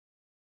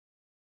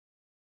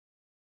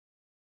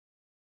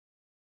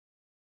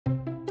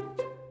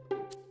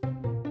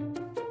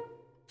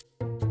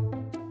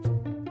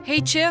Hey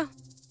chair,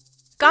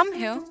 come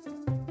here.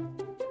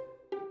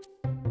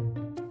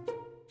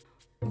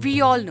 We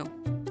all know,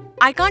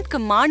 I can't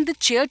command the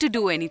chair to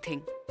do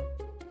anything.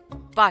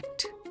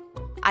 But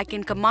I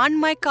can command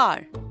my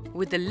car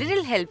with a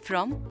little help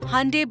from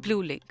Hyundai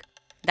Bluelink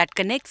that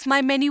connects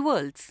my many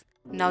worlds.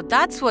 Now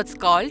that's what's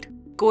called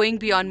going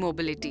beyond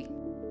mobility.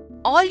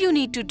 All you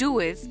need to do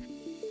is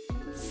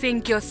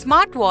sync your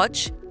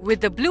smartwatch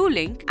with the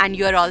Bluelink and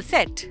you're all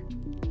set.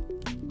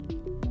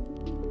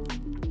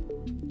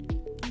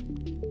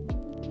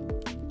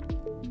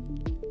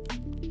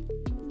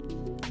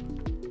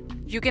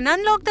 You can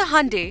unlock the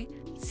Hyundai,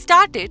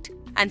 start it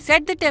and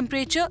set the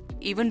temperature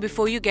even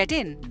before you get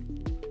in.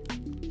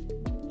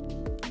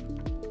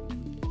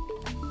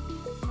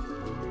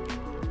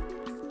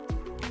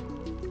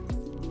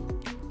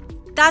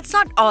 That's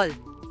not all.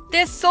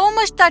 There's so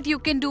much that you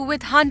can do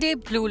with Hyundai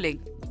Bluelink.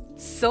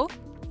 So,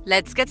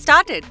 let's get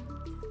started.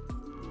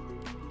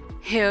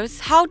 Here's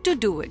how to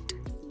do it.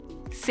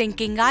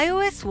 Syncing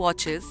iOS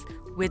watches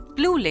with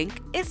Bluelink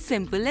is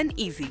simple and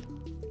easy.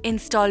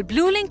 Install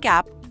Bluelink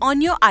app on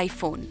your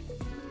iPhone.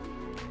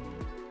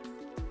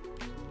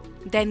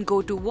 Then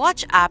go to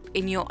Watch app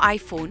in your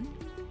iPhone.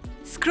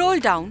 Scroll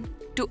down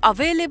to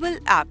Available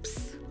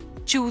apps.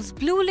 Choose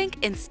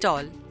Bluelink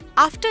Install.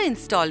 After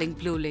installing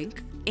Bluelink,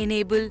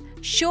 enable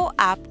Show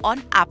app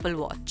on Apple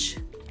Watch.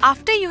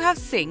 After you have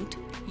synced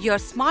your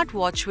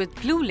smartwatch with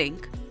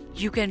Bluelink,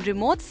 you can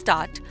remote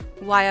start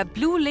via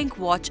Bluelink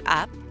Watch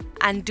app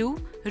and do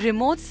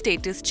remote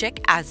status check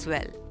as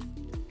well.